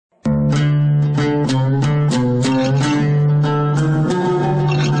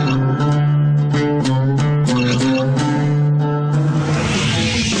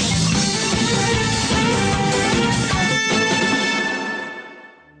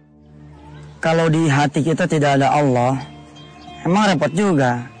kalau di hati kita tidak ada Allah, emang repot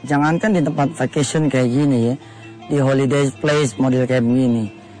juga. Jangankan di tempat vacation kayak gini ya, di holiday place model kayak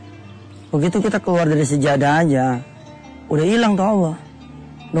begini. Begitu kita keluar dari sejadah aja, udah hilang tuh Allah.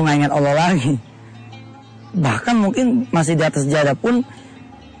 Udah gak ingat Allah lagi. Bahkan mungkin masih di atas sejadah pun,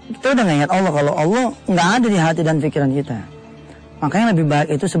 kita udah gak ingat Allah. Kalau Allah gak ada di hati dan pikiran kita. Makanya lebih baik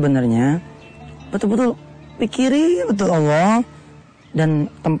itu sebenarnya betul-betul pikiri betul Allah.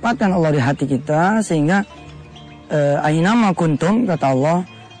 Dan tempatkan Allah di hati kita. Sehingga ainama kuntum, kata Allah,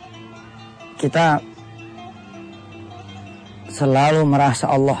 kita selalu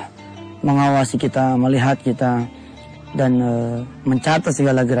merasa Allah mengawasi kita, melihat kita, dan mencatat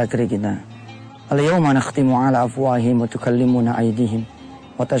segala gerak-gerik kita. Al-yawma nakhtimu ala afwahihim wa tukallimuna aydihim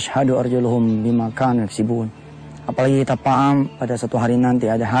wa tashhadu arjuluhum bima kanu yaksibun. Apalagi kita paham pada suatu hari nanti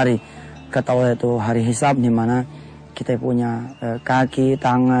ada hari, kata Allah, itu hari hisab, di mana kita punya kaki,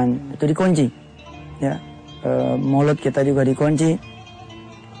 tangan itu dikunci, ya, mulut kita juga dikunci.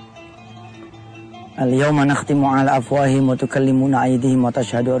 Al-yawma nakhtimu ala afwahihim wa tukallimuna aydihim wa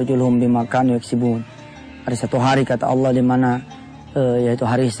tashhadu arjuluhum bima kanu yaksibun. Ada satu hari, kata Allah, di mana yaitu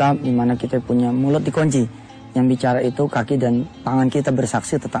hari hisab, di mana kita punya mulut dikunci. Yang bicara itu kaki dan tangan kita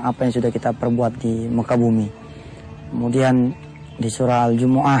bersaksi tentang apa yang sudah kita perbuat di muka bumi. Kemudian di surah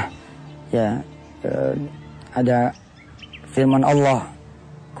Al-Jumu'ah, ya, ada firman Allah,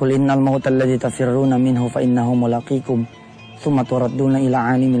 "Qul innal mauta alladzi tafirruna minhu fa innahu mulaqikum, tsumma turadduna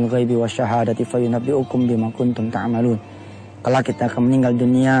ila 'alimil ghaibi wasyahadati fayunabbi'ukum bima kuntum ta'malun." Kalau kita akan meninggal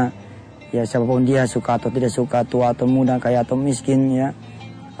dunia, ya siapapun dia, suka atau tidak suka, tua atau muda, kaya atau miskin, ya,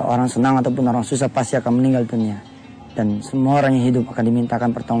 orang senang ataupun orang susah, pasti akan meninggal dunia. Dan semua orang yang hidup akan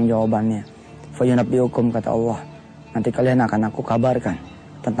dimintakan pertanggungjawabannya. Fayunabbi'ukum, kata Allah, nanti kalian akan aku kabarkan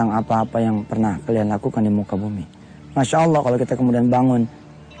tentang apa-apa yang pernah kalian lakukan di muka bumi. Masya Allah, kalau kita kemudian bangun,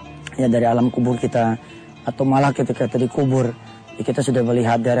 ya, dari alam kubur kita, atau malah ketika kita dikubur, ya, kita sudah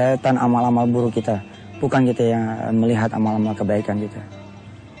melihat deretan amal-amal buruk kita, bukan kita yang melihat amal-amal kebaikan kita.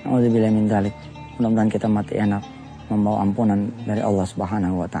 Alhamdulillah min dzalik. Mudah-mudahan kita mati enak, membawa ampunan dari Allah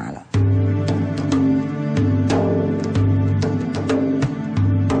Subhanahu wa taala.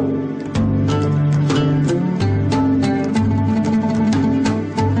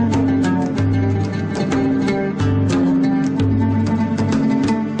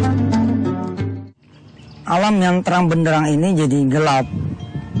 Alam yang terang benderang ini jadi gelap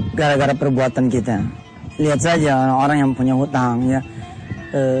gara-gara perbuatan kita. Lihat saja orang yang punya hutang, ya,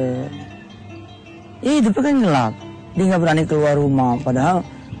 hidupnya kan gelap. Dia nggak berani keluar rumah, padahal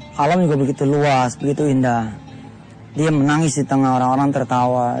alam juga begitu luas, begitu indah. Dia menangis di tengah orang-orang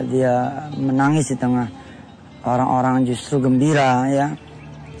tertawa, dia menangis di tengah orang-orang justru gembira, ya,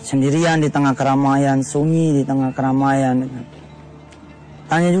 sendirian di tengah keramaian, sunyi di tengah keramaian.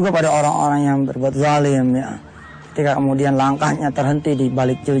 Tanya juga pada orang-orang yang berbuat zalim, ya, ketika kemudian langkahnya terhenti di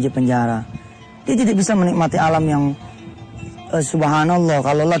balik jeruji penjara, dia tidak bisa menikmati alam yang subhanallah,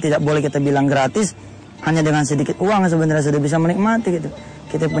 kalau Allah tidak boleh kita bilang gratis, hanya dengan sedikit uang sebenarnya sudah bisa menikmati gitu.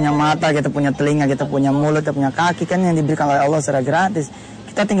 Kita punya mata, kita punya telinga, kita punya mulut, kita punya kaki, kan yang diberikan oleh Allah secara gratis.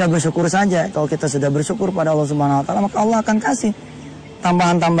 Kita tinggal bersyukur saja. Kalau kita sudah bersyukur pada Allah Subhanahu wa taala, maka Allah akan kasih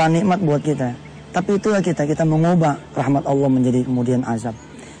tambahan-tambahan nikmat buat kita. Tapi itulah kita mengubah rahmat Allah menjadi kemudian azab.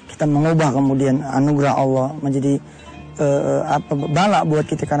 Kita mengubah kemudian anugerah Allah menjadi bala buat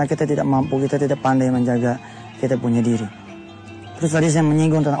kita, karena kita tidak mampu, kita tidak pandai menjaga kita punya diri. Terus tadi saya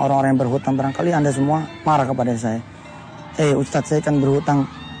menyinggung tentang orang-orang yang berhutang. Barangkali Anda semua marah kepada saya. Ustadz, saya kan berhutang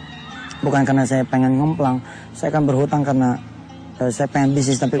bukan karena saya pengen ngemplang. Saya kan berhutang karena saya pengen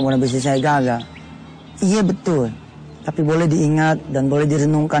bisnis, tapi kemudian bisnis saya gagal. Iya betul. Tapi boleh diingat dan boleh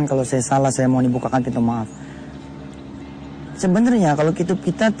direnungkan, kalau saya salah, saya mau dibukakan pintu maaf. Sebenarnya kalau hidup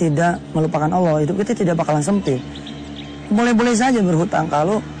kita tidak melupakan Allah, hidup kita tidak bakalan sempit. Boleh-boleh saja berhutang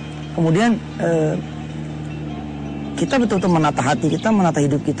kalau kemudian kita betul-betul menata hati kita, menata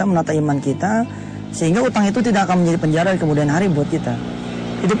hidup kita, menata iman kita, sehingga utang itu tidak akan menjadi penjara di kemudian hari buat kita.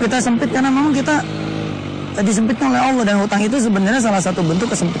 Hidup kita sempit karena memang kita disempitkan oleh Allah, dan hutang itu sebenarnya salah satu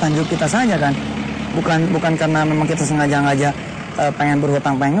bentuk kesempitan hidup kita saja kan. Bukan karena memang kita sengaja pengen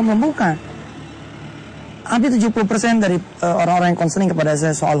berhutang, bukan. Hampir 70% dari orang-orang yang konseling kepada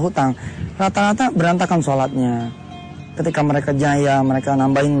saya soal hutang, rata-rata berantakan sholatnya. Ketika mereka jaya, mereka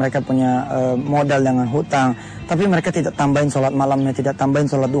nambahin, mereka punya modal dengan hutang, tapi mereka tidak tambahin sholat malamnya, tidak tambahin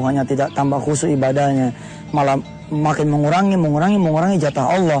sholat duhanya, tidak tambah khusyuk ibadahnya, malah makin mengurangi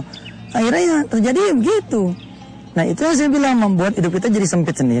jatah Allah. Akhirnya ya terjadi begitu. Nah, itu yang saya bilang, membuat hidup kita jadi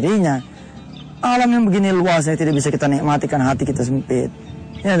sempit sendirinya. Alam yang begini luasnya tidak bisa kita nikmati karena hati kita sempit,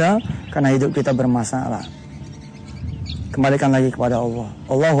 ya toh? Karena hidup kita bermasalah. Kembalikan lagi kepada Allah.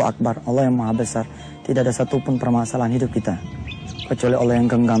 Allahu Akbar, Allah yang maha besar. Tidak ada satupun permasalahan hidup kita kecuali Allah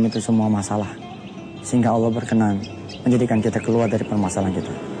yang genggam itu semua masalah, sehingga Allah berkenan menjadikan kita keluar dari permasalahan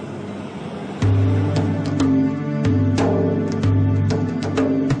kita.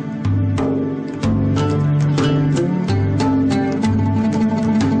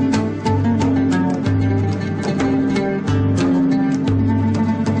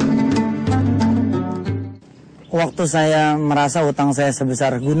 Waktu saya merasa utang saya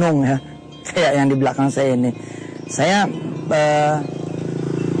sebesar gunung ya, kayak yang di belakang saya ini, saya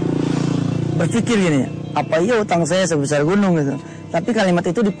berpikir gini, apa iya utang saya sebesar gunung gitu. Tapi kalimat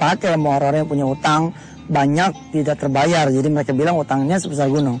itu dipakai sama orang-orang yang punya utang banyak tidak terbayar, jadi mereka bilang utangnya sebesar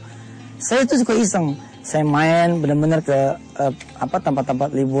gunung. Saya itu suka iseng, saya main benar-benar ke tempat-tempat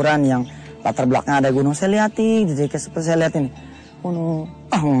liburan yang latar belakangnya ada gunung, saya liatin, jadi seperti saya liatin, gunung,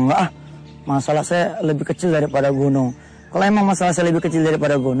 enggak, masalah saya lebih kecil daripada gunung. Kalau emang masalah saya lebih kecil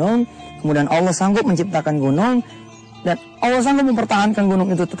daripada gunung, kemudian Allah sanggup menciptakan gunung, dan Allah sanggup mempertahankan gunung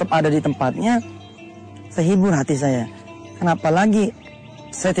itu tetap ada di tempatnya, saya hibur hati saya. Kenapa lagi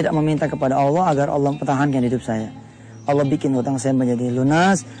saya tidak meminta kepada Allah agar Allah mempertahankan hidup saya? Allah bikin hutang saya menjadi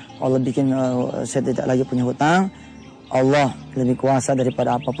lunas, Allah bikin saya tidak lagi punya hutang. Allah lebih kuasa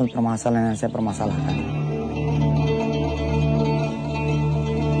daripada apapun permasalahan yang saya permasalahkan.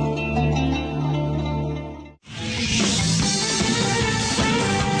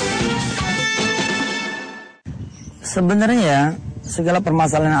 Sebenarnya ya, segala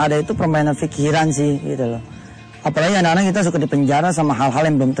permasalahan yang ada itu permainan pikiran sih gitu loh. Apalagi anak-anak kita suka dipenjara sama hal-hal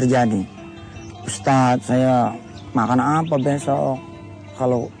yang belum terjadi. Ustadz, saya makan apa besok?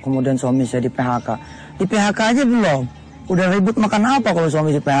 Kalau kemudian suami saya di PHK. Di PHK aja belum. Udah ribut makan apa kalau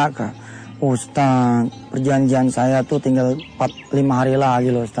suami di PHK? Ustadz, perjanjian saya tuh tinggal 4-5 hari lagi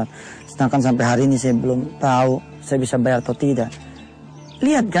loh Ustadz. Sedangkan sampai hari ini saya belum tahu saya bisa bayar atau tidak.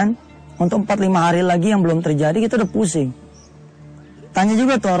 Lihat kan? Untuk 4-5 hari lagi yang belum terjadi kita udah pusing. Tanya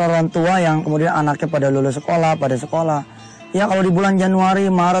juga tuh orang tua yang kemudian anaknya pada lulus sekolah, pada sekolah. Ya kalau di bulan Januari,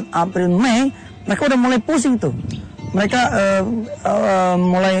 Maret, April, Mei, mereka udah mulai pusing tuh. Mereka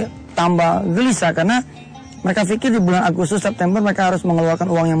mulai tambah gelisah karena mereka pikir di bulan Agustus, September mereka harus mengeluarkan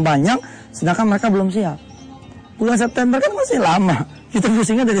uang yang banyak, sedangkan mereka belum siap. Bulan September kan masih lama, kita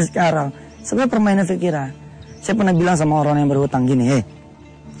pusingnya dari sekarang. Sebenarnya permainan pikiran. Saya pernah bilang sama orang yang berhutang gini,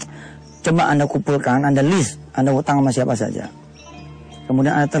 coba Anda kumpulkan, Anda list, Anda hutang sama siapa saja.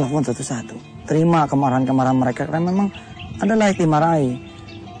 Kemudian Anda telepon satu-satu. Terima kemarahan-kemarahan mereka karena memang Anda layak dimarahi.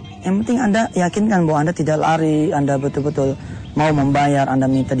 Yang penting Anda yakinkan bahwa Anda tidak lari, Anda betul-betul mau membayar, Anda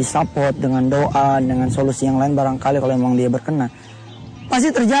minta disupport dengan doa, dengan solusi yang lain barangkali kalau memang dia berkenan.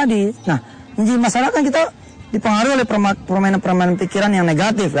 Pasti terjadi. Nah, menjadi masalah kan kita dipengaruhi oleh permainan-permainan pikiran yang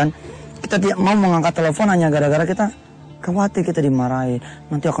negatif kan. Kita tidak mau mengangkat telepon hanya gara-gara kita khawatir kita dimarahi,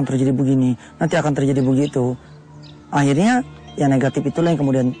 nanti akan terjadi begini, nanti akan terjadi begitu. Akhirnya yang negatif itulah yang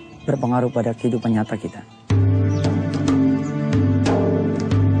kemudian berpengaruh pada kehidupan nyata kita.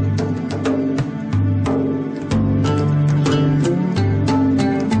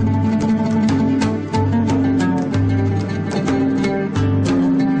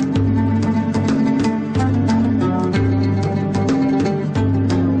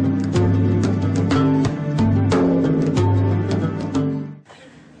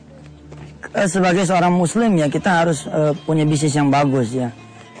 Sebagai seorang muslim ya kita harus punya bisnis yang bagus ya.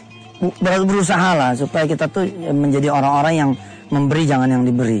 Berusaha lah supaya kita tuh menjadi orang-orang yang memberi, jangan yang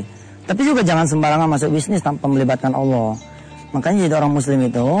diberi. Tapi juga jangan sembarangan masuk bisnis tanpa melibatkan Allah. Makanya jadi orang muslim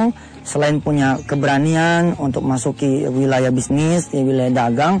itu selain punya keberanian untuk masuki wilayah bisnis, ya, wilayah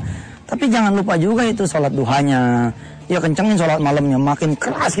dagang, tapi jangan lupa juga itu sholat duhanya. Ya kencengin sholat malamnya. Makin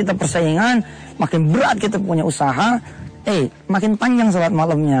keras kita persaingan, makin berat kita punya usaha, makin panjang sholat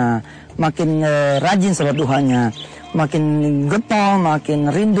malamnya, makin rajin sholat duhanya, makin getol, makin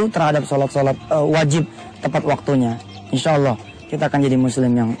rindu terhadap sholat-sholat wajib tepat waktunya. Insya Allah kita akan jadi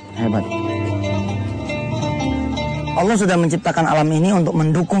muslim yang hebat. Allah sudah menciptakan alam ini untuk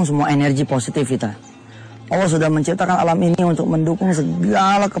mendukung semua energi positif kita. Allah sudah menciptakan alam ini untuk mendukung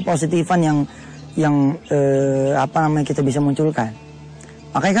segala kepositifan yang kita bisa munculkan.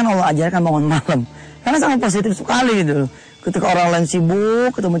 Makanya kan Allah ajarkan bangun malam. Karena sangat positif sekali gitu. Ketika orang lain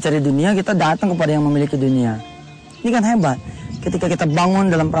sibuk, kita mencari dunia, kita datang kepada yang memiliki dunia. Ini kan hebat. Ketika kita bangun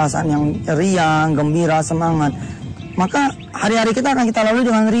dalam perasaan yang riang, gembira, semangat, maka hari-hari kita akan kita lalui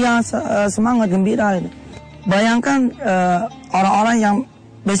dengan riang, semangat, gembira. Gitu. Bayangkan orang-orang yang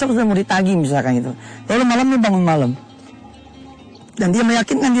besok sudah mau ditagih misalkan gitu. Lalu malamnya bangun malam. Dan dia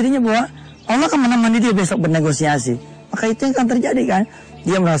meyakinkan dirinya bahwa Allah akan menemani dia besok bernegosiasi. Maka itu yang akan terjadi kan.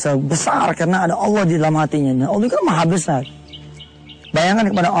 Dia merasa besar karena ada Allah di dalam hatinya. Dan Allah itu kan maha besar.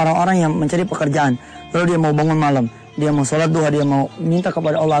 Bayangkan kepada orang-orang yang mencari pekerjaan. Lalu dia mau bangun malam. Dia mau sholat duha. Dia mau minta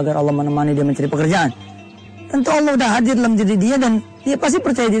kepada Allah agar Allah menemani dia mencari pekerjaan. Tentu Allah udah hadir dalam diri dia. Dan dia pasti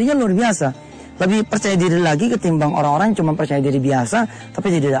percaya dirinya luar biasa. Lebih percaya diri lagi ketimbang orang-orang yang cuma percaya diri biasa. Tapi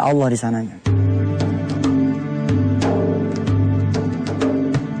tidak ada Allah di sananya.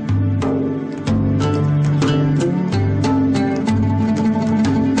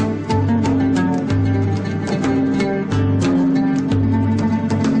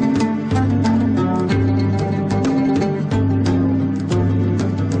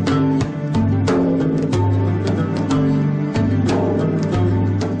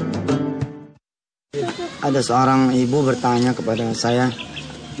 Ada seorang ibu bertanya kepada saya,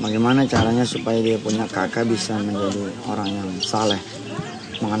 bagaimana caranya supaya dia punya kakak bisa menjadi orang yang saleh,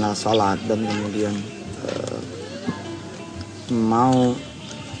 mengenal sholat dan kemudian mau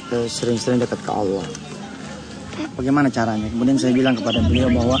sering-sering dekat ke Allah. Bagaimana caranya? Kemudian saya bilang kepada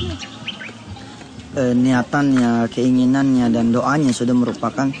beliau bahwa niatannya, keinginannya dan doanya sudah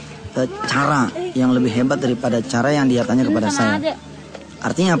merupakan cara yang lebih hebat daripada cara yang dia tanya kepada saya.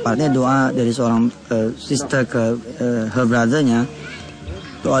 Artinya apa? Artinya doa dari seorang sister ke her brother-nya,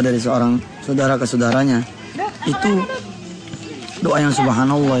 doa dari seorang saudara ke saudaranya, itu doa yang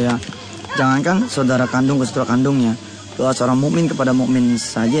subhanallah ya. Jangankan saudara kandung ke saudara kandungnya, doa seorang mukmin kepada mukmin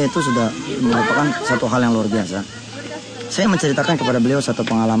saja itu sudah merupakan satu hal yang luar biasa. Saya menceritakan kepada beliau satu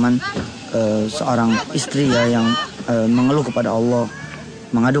pengalaman seorang istri ya yang mengeluh kepada Allah,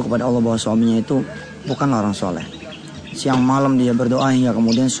 mengadu kepada Allah bahwa suaminya itu bukanlah orang soleh. Siang malam dia berdoa hingga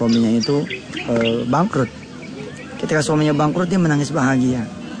kemudian suaminya itu bangkrut. Ketika suaminya bangkrut dia menangis bahagia.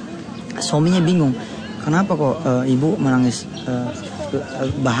 Suaminya bingung, kenapa kok ibu menangis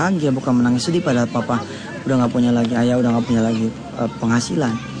bahagia bukan menangis sedih, padahal papa udah nggak punya lagi, ayah udah nggak punya lagi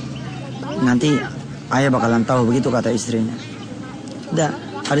penghasilan. Nanti ayah bakalan tahu, begitu kata istrinya. Udah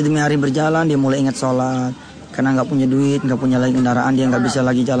hari demi hari berjalan, dia mulai ingat sholat karena nggak punya duit, nggak punya lagi kendaraan, dia nggak bisa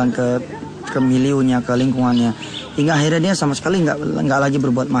lagi jalan ke miliunya, ke lingkungannya. Hingga akhirnya dia sama sekali nggak lagi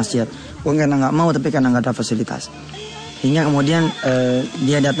berbuat maksiat. Bukan karena nggak mau, tapi karena nggak ada fasilitas. Hingga kemudian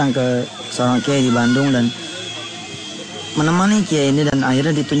dia datang ke seorang kiai di Bandung dan menemani kiai ini, dan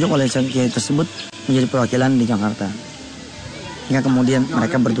akhirnya ditunjuk oleh kiai tersebut menjadi perwakilan di Jakarta. Hingga kemudian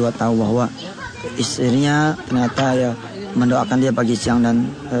mereka berdua tahu bahwa istrinya ternyata ya mendoakan dia pagi, siang dan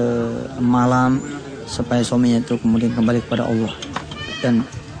malam supaya suaminya itu kemudian kembali kepada Allah. Dan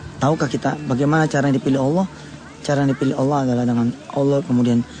tahukah kita bagaimana cara yang dipilih Allah? Cara yang dipilih Allah adalah dengan Allah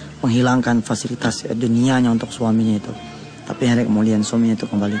kemudian menghilangkan fasilitas dunianya untuk suaminya itu. Tapi hari kemudian suaminya itu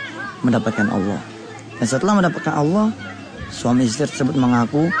kembali mendapatkan Allah. Dan setelah mendapatkan Allah, suami istri tersebut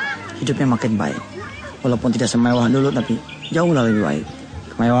mengaku hidupnya makin baik. Walaupun tidak semewah dulu, tapi jauh lebih baik.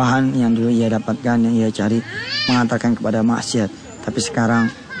 Kemewahan yang dulu ia dapatkan, yang ia cari, mengantarkan kepada maksiat. Tapi sekarang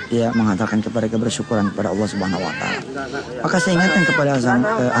dia mengatakan kepada kebersyukuran kepada Allah Subhanahu wa taala. Maka saya ingatkan kepada sang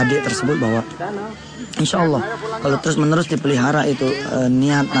adik tersebut bahwa insya Allah kalau terus-menerus dipelihara itu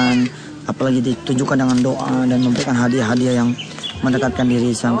niatan, apalagi ditunjukkan dengan doa dan memberikan hadiah-hadiah yang mendekatkan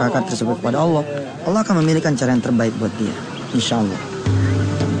diri sang kakak tersebut kepada Allah, Allah akan memilihkan cara yang terbaik buat dia, insya Allah.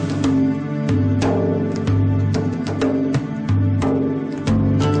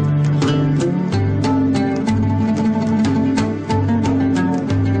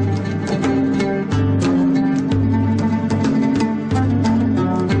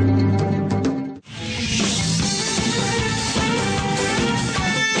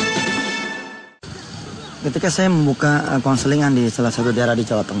 Ketika saya membuka konselingan di salah satu daerah di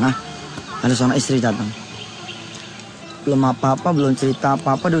Jawa Tengah, ada seorang istri datang. Belum apa-apa, belum cerita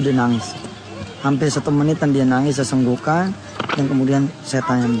apa-apa, dia udah nangis. Hampir 1 menitan dia nangis sesenggukan, dan kemudian saya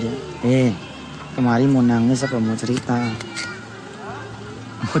tanya dia, kemarin mau nangis apa mau cerita?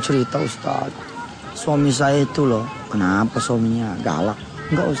 Mau cerita Ustaz. Suami saya itu loh, kenapa suaminya galak?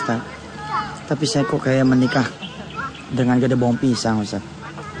 Enggak Ustaz. Tapi saya kok kayak menikah dengan gede bawang pisang Ustaz.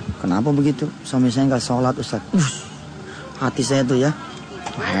 Kenapa begitu? Suami saya nggak sholat Ustaz. Hati saya tuh ya,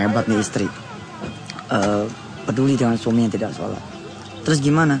 hebat nih istri. Peduli dengan suami yang tidak sholat. Terus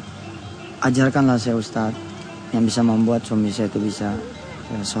gimana? Ajarkanlah saya Ustaz yang bisa membuat suami saya itu bisa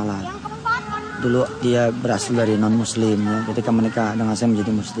sholat. Dulu dia berasal dari non muslim ya. Ketika menikah dengan saya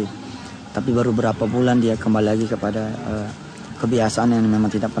menjadi muslim. Tapi baru berapa bulan dia kembali lagi kepada kebiasaan yang memang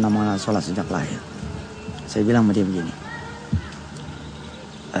tidak pernah mengenal sholat sejak lahir. Saya bilang sama dia begini.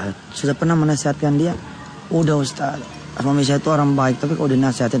 Sudah pernah menasihatkan dia? Udah Ustaz, suami saya itu orang baik, tapi kalau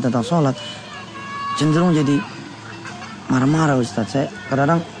dinasihatin tentang sholat cenderung jadi marah-marah Ustaz. Saya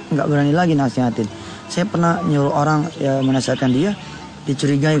kadang-kadang nggak berani lagi nasihatin. Saya pernah nyuruh orang ya menasihatkan dia,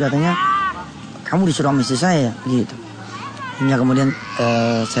 dicurigai katanya, kamu disuruh sama istri saya ya? Gitu. Hingga kemudian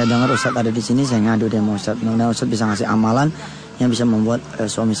saya dengar Ustadz ada di sini, saya ngadu dia sama Ustadz. Mudah-mudahan Ustadz bisa ngasih amalan yang bisa membuat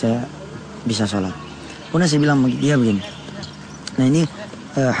suami saya bisa sholat. Kemudian saya bilang dia begini, nah ini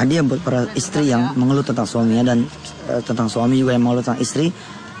hadiah buat para istri yang mengeluh tentang suaminya dan tentang suami juga yang mengeluh tentang istri.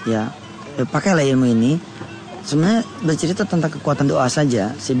 Ya, pakailah ilmu ini. Sebenarnya bercerita tentang kekuatan doa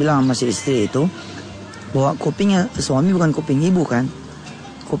saja. Saya bilang sama si istri itu bahwa kupingnya suami bukan kuping ibu kan,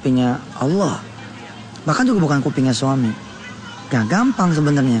 kupingnya Allah. Bahkan juga bukan kupingnya suami. Gak gampang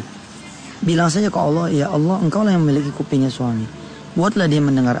sebenarnya. Bilang saja ke Allah, ya Allah, engkau lah yang memiliki kupingnya suami. Buatlah dia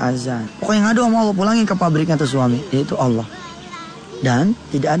mendengar azan. Pokoknya ngadu sama Allah, pulangin ke pabriknya tuh suami, yaitu Allah. Dan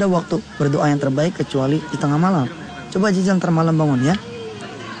tidak ada waktu berdoa yang terbaik kecuali di tengah malam. Coba jajal ntar malam bangun ya.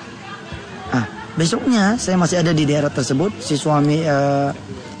 Besoknya saya masih ada di daerah tersebut. Si suami,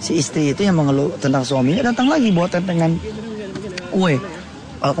 si istri itu yang mengeluh tentang suaminya datang lagi bawa tentengan kue.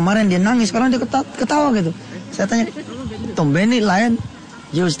 Kalau kemarin dia nangis, sekarang dia ketawa gitu. Saya tanya, tumben nih lain.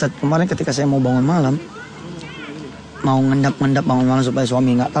 Ya Ustadz, kemarin ketika saya mau bangun malam, mau ngendap bangun malam supaya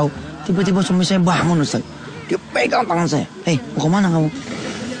suami nggak tahu, tiba-tiba suami saya bangun Ustadz. Dia pegang tangan saya. Mau kemana kamu?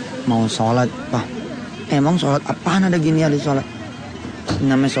 Mau sholat, Pak. Emang sholat apaan ada gini ada sholat?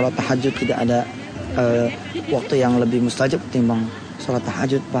 Namanya sholat tahajud, tidak ada waktu yang lebih mustajab ketimbang sholat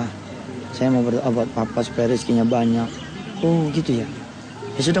tahajud, Pak. Saya mau berdoa buat papa supaya rezekinya banyak. Oh gitu ya.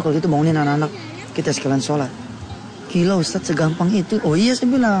 Ya sudah kalau gitu bangunin anak-anak, kita sekalian sholat. Gila Ustadz, segampang itu? Oh iya,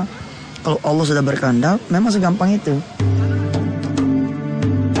 saya bilang, kalau Allah sudah berkehendak memang segampang itu.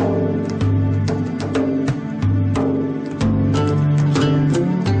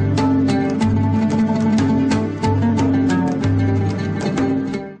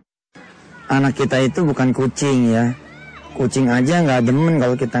 Anak kita itu bukan kucing ya. Kucing aja nggak demen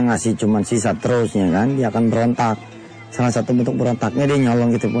kalau kita ngasih cuman sisa terusnya kan. Dia akan berontak. Salah satu bentuk berontaknya dia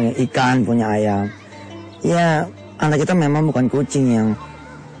nyolong gitu, punya ikan, punya ayam. Ya anak kita memang bukan kucing yang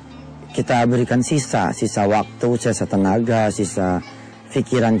kita berikan sisa waktu, sisa tenaga, sisa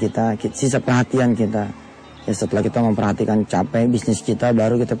pikiran kita, sisa perhatian kita. Ya setelah kita memperhatikan capek bisnis kita,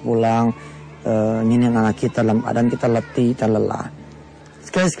 baru kita pulang nginin anak kita dalam keadaan kita letih, kita lelah.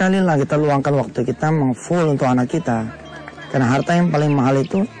 Sekali-sekali lah kita luangkan waktu kita full untuk anak kita. Karena harta yang paling mahal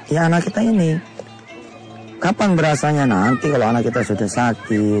itu ya anak kita ini. Kapan berasanya? Nanti kalau anak kita sudah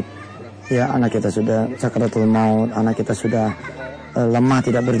sakit, ya anak kita sudah sakaratul maut, anak kita sudah lemah,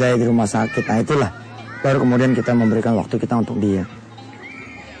 tidak berdaya di rumah sakit. Nah itulah baru kemudian kita memberikan waktu kita untuk dia.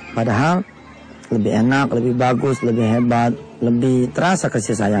 Padahal lebih enak, lebih bagus, lebih hebat, lebih terasa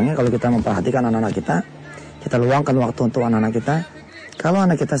kasih sayangnya kalau kita memperhatikan anak-anak kita. Kita luangkan waktu untuk anak-anak kita. Kalau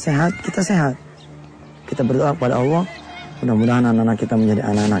anak kita sehat, kita sehat. Kita berdoa kepada Allah, mudah-mudahan anak-anak kita menjadi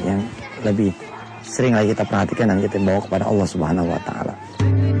anak-anak yang lebih sering lagi kita perhatikan dan kita bawa kepada Allah Subhanahu wa Ta'ala.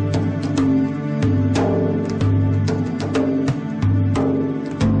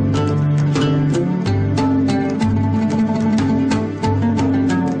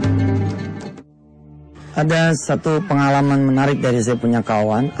 Ada satu pengalaman menarik dari saya punya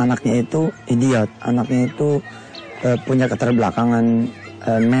kawan, anaknya itu idiot, anaknya itu punya keterbelakangan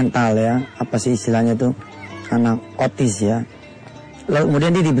mental ya, apa sih istilahnya itu, anak otis ya. Lalu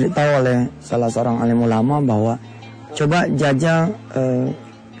kemudian dia diberitahu oleh salah seorang alim ulama bahwa coba jajal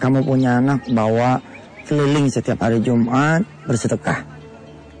kamu punya anak, bawa keliling setiap hari Jumat bersedekah.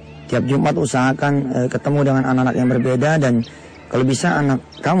 Tiap Jumat usahakan ketemu dengan anak-anak yang berbeda dan kalau bisa anak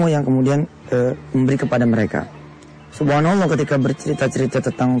kamu yang kemudian memberi kepada mereka. Subhanallah, ketika bercerita-cerita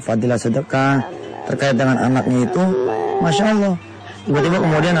tentang fadilah sedekah terkait dengan anaknya itu, Masya Allah, tiba-tiba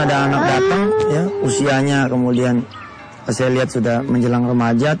kemudian ada anak datang ya, usianya kemudian saya lihat sudah menjelang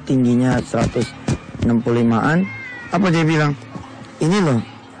remaja, tingginya 165-an. Apa dia bilang? Ini loh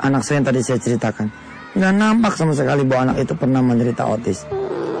anak saya yang tadi saya ceritakan. Nggak nampak sama sekali bahwa anak itu pernah menderita autis.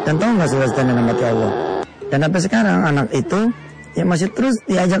 Dan tahu nggak saudara dan mati Allah. Dan sampai sekarang anak itu ya masih terus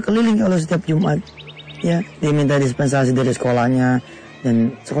diajak keliling oleh setiap Jumat. Ya, dia minta dispensasi dari sekolahnya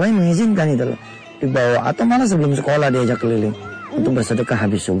dan sekolahnya mengizinkan itu loh. Dibawa atau malah sebelum sekolah diajak keliling untuk bersedekah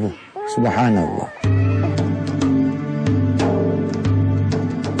habis subuh. Subhanallah.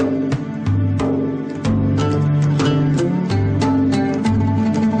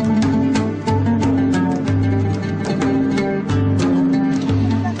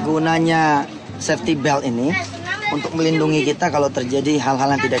 Gunanya safety belt ini untuk melindungi kita kalau terjadi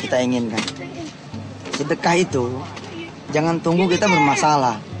hal-hal yang tidak kita inginkan. Sedekah itu jangan tunggu kita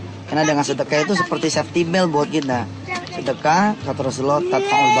bermasalah. Karena dengan sedekah itu seperti safety belt buat kita. Sedekah, kata Rasulullah,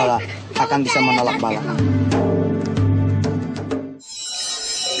 tadfa'ul bala, akan bisa menolak bala.